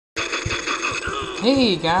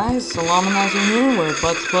Hey guys, Salaminyzer here with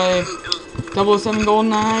Let's Play 007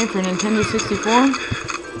 Goldeneye for Nintendo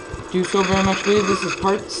 64. Do so very much believe this is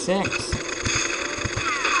part 6.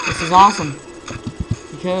 This is awesome,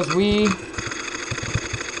 because we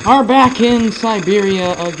are back in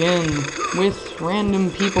Siberia again, with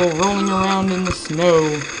random people rolling around in the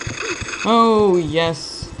snow. Oh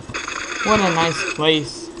yes, what a nice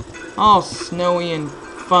place. All snowy and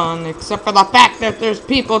fun, except for the fact that there's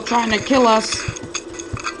people trying to kill us.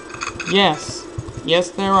 Yes,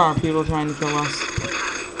 there are people trying to kill us.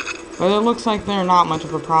 But it looks like they're not much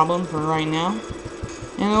of a problem for right now.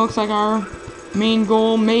 And it looks like our main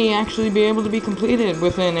goal may actually be able to be completed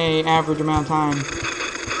within an average amount of time,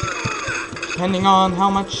 depending on how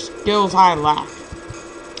much skills I lack.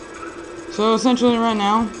 So essentially right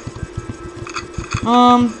now,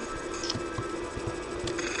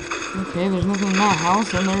 okay, there's nothing in that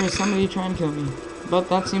house, and there is somebody trying to kill me. But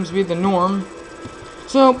that seems to be the norm.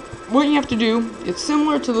 So, what you have to do, it's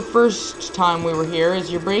similar to the first time we were here, is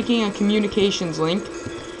you're breaking a communications link,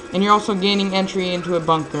 and you're also gaining entry into a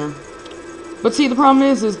bunker. But see, the problem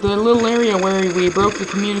is the little area where we broke the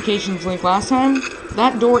communications link last time,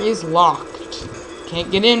 that door is locked. Can't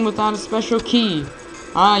get in without a special key.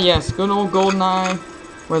 Ah yes, good old Goldeneye,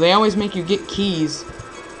 where they always make you get keys.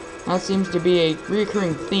 That seems to be a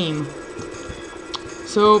recurring theme.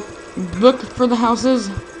 So, look for the houses.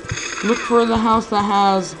 Look for the house that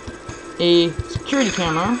has a security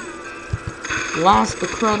camera. Blast the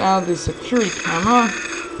crud out of the security camera.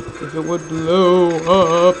 If it would blow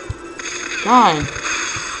up. Guy.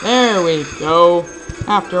 There we go.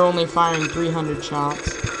 After only firing 300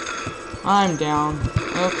 shots. I'm down.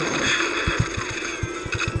 Okay.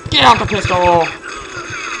 Get out the pistol!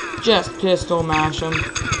 Just pistol mash him.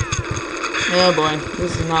 Oh boy,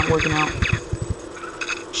 this is not working out.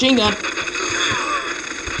 Machine gun!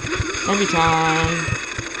 Every time.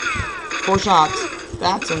 4 shots.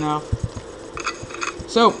 That's enough.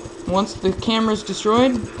 So, once the camera's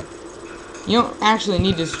destroyed, you don't actually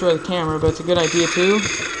need to destroy the camera, but it's a good idea too.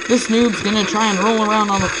 This noob's gonna try and roll around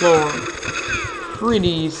on the floor.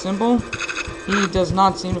 Pretty simple. He does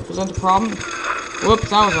not seem to present a problem. Whoops,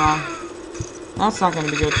 that was wrong. That's not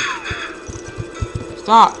gonna be good.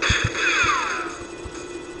 Stop.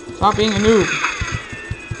 Stop being a noob.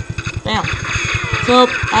 Bam. So,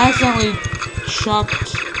 I accidentally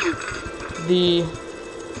chucked the...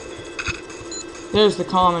 There's the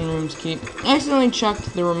common rooms key. I accidentally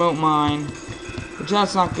chucked the remote mine, which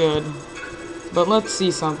that's not good. But let's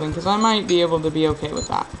see something, because I might be able to be okay with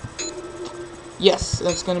that. Yes,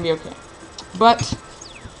 that's going to be okay. But,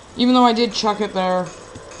 even though I did chuck it there,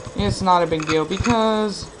 it's not a big deal,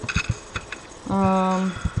 because...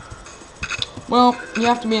 well, you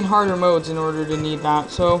have to be in harder modes in order to need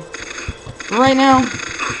that, so... right now,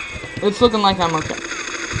 it's looking like I'm okay.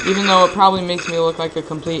 Even though it probably makes me look like a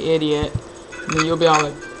complete idiot. And then you'll be all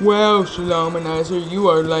like, wow, Salaminyzer, you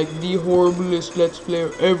are like the horriblest Let's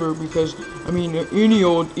Player ever. Because, I mean, any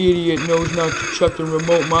old idiot knows not to chuck the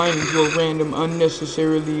remote mine into a random,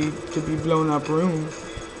 unnecessarily to be blown up room.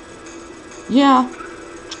 Yeah,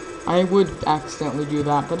 I would accidentally do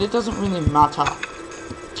that, but it doesn't really matter.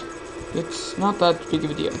 It's not that big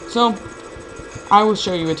of a deal. So, I will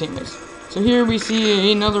show you what it is. So here we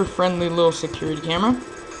see another friendly little security camera,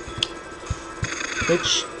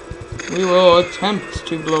 which we will attempt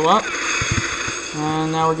to blow up.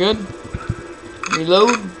 And now we're good.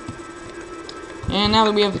 Reload. And now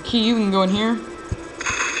that we have the key, you can go in here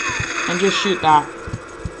and just shoot that.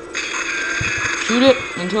 Shoot it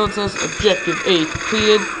until it says Objective A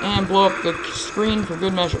completed, and blow up the screen for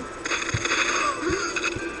good measure.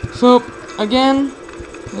 So, again,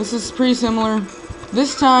 this is pretty similar.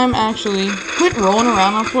 This time, actually, quit rolling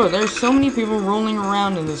around on the floor. There's so many people rolling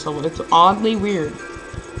around in this level. It's oddly weird.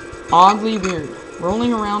 Oddly weird.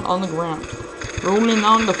 Rolling around on the ground. Rolling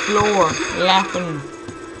on the floor. Laughing.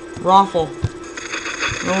 Raffle.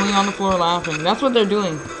 Rolling on the floor laughing. That's what they're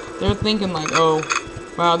doing. They're thinking like, oh,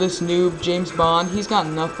 wow, this noob, James Bond, he's got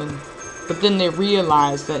nothing. But then they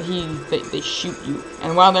realize that they shoot you.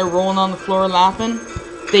 And while they're rolling on the floor laughing,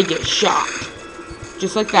 they get shot.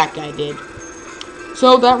 Just like that guy did.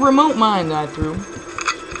 So, that remote mine that I threw,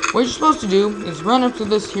 what you're supposed to do is run up to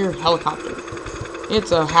this here helicopter.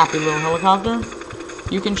 It's a happy little helicopter.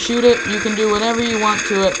 You can shoot it, you can do whatever you want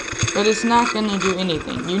to it, but it's not going to do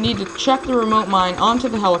anything. You need to chuck the remote mine onto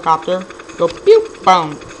the helicopter, go pew,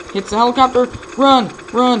 boom, hits the helicopter, run,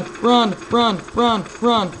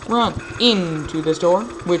 into this door,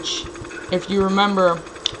 which, if you remember,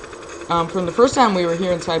 from the first time we were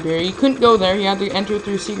here in Siberia, you couldn't go there, you had to enter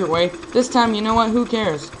through secret way. This time, you know what, who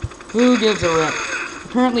cares? Who gives a rip?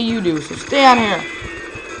 Apparently you do, so stay out of here.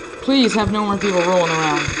 Please have no more people rolling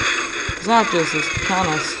around. Cause that just is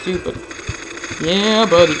kinda stupid. Yeah,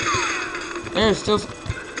 buddy. There's still...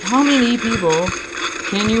 How many people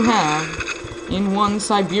can you have in one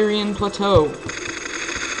Siberian plateau?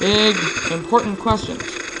 Big, important questions.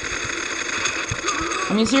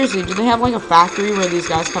 I mean, seriously, do they have like a factory where these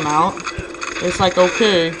guys come out? It's like,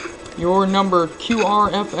 okay, your number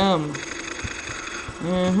QRFM.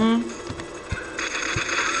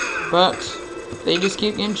 But they just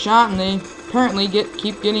keep getting shot, and they apparently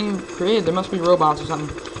keep getting created. There must be robots or something.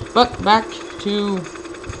 But back to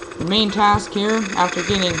the main task here, after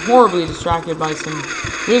getting horribly distracted by some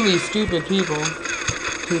really stupid people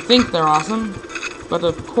who think they're awesome, but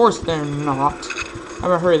of course they're not. I'm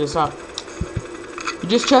gonna hurry this up. You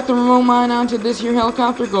just check the remote mine onto this here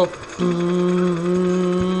helicopter, go,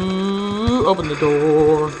 open the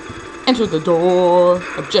door, enter the door,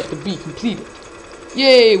 objective B completed.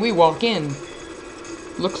 Yay, we walk in.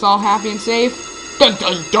 Looks all happy and safe. Dun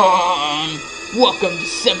dun dun! Welcome to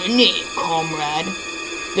 7-8, comrade.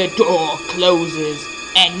 The door closes,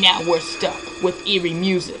 and now we're stuck with eerie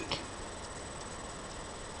music.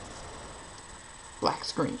 Black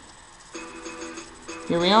screen.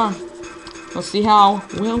 Here we are. Let's see how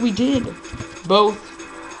well we did. Both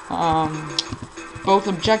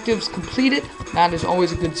objectives completed. That is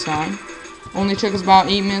always a good sign. Only took us about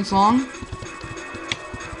 8 minutes long.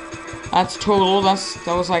 That's total. That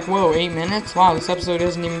was like, whoa, 8 minutes? Wow, this episode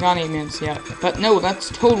hasn't even gone 8 minutes yet. But no, that's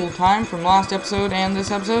total time from last episode and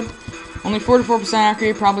this episode. Only 44%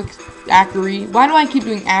 accurate, probably accurate. Why do I keep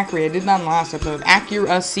doing accurate? I did that in the last episode.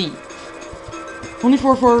 Accuracy. Only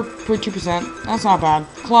 44.2%. That's not bad.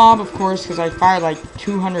 Clob, of course, because I fired like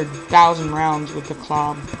 200,000 rounds with the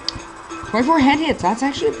Clob. 24 head hits. That's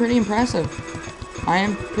actually pretty impressive. I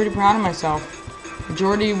am pretty proud of myself.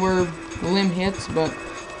 Majority were limb hits, but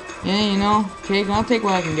yeah, you know, I'll take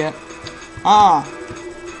what I can get.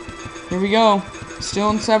 Here we go.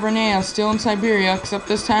 Still in Severnaya, still in Siberia, except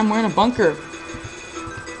this time we're in a bunker.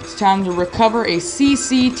 It's time to recover a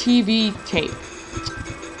CCTV tape.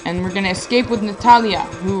 And we're gonna escape with Natalia,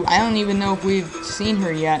 who I don't even know if we've seen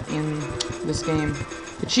her yet in this game.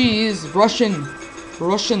 But she is Russian.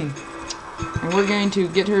 And we're going to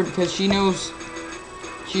get her because she knows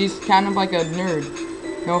she's kind of like a nerd.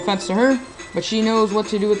 No offense to her, but she knows what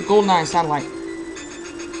to do with the Goldeneye satellite.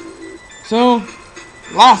 So,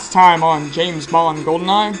 last time on James Bond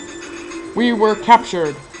Goldeneye, we were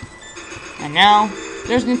captured. And now,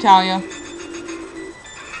 there's Natalia.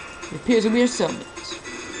 It appears that we are cellmates.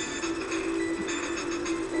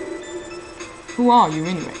 Who are you,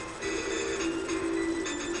 anyway?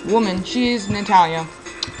 Woman, she is Natalia.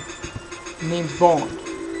 Name's Bond.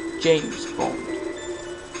 James Bond.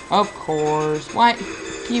 Of course. Why?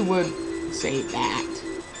 He would say that.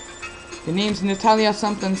 The name's Natalia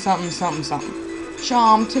something.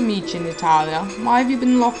 Charmed to meet you, Natalia. Why have you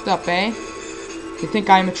been locked up, eh? You think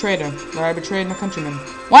I am a traitor, or I betrayed my countrymen.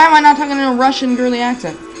 Why am I not talking in a Russian girly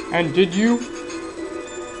accent? And did you?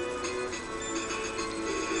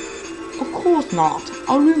 Of course not.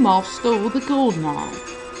 Arumov stole the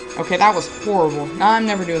Goldeneye. Okay, that was horrible. Now I'm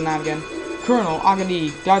never doing that again. Colonel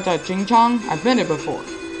Agadi Dada Jingchang, I've been it before.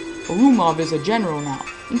 Arumov is a general now,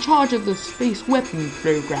 in charge of the space weapon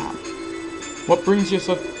program. What brings you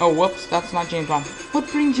so... Oh, whoops, that's not James Bond. What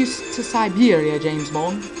brings you to Siberia, James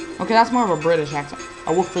Bond? Okay, that's more of a British accent.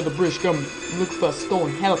 I work for the British government. Look for a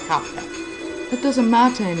stolen helicopter. That doesn't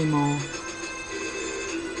matter anymore.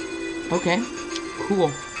 Okay,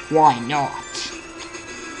 cool. Why not?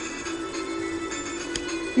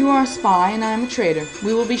 You are a spy and I am a traitor.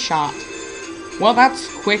 We will be shot. Well, that's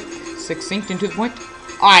quick, succinct, and to the point.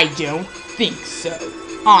 I don't think so.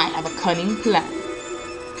 I have a cunning plan.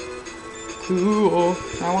 Cool.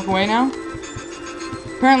 Can I walk away now?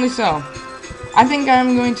 Apparently so. I think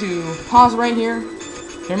I'm going to pause right here.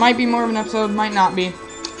 There might be more of an episode, might not be.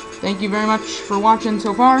 Thank you very much for watching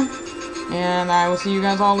so far, and I will see you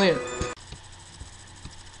guys all later.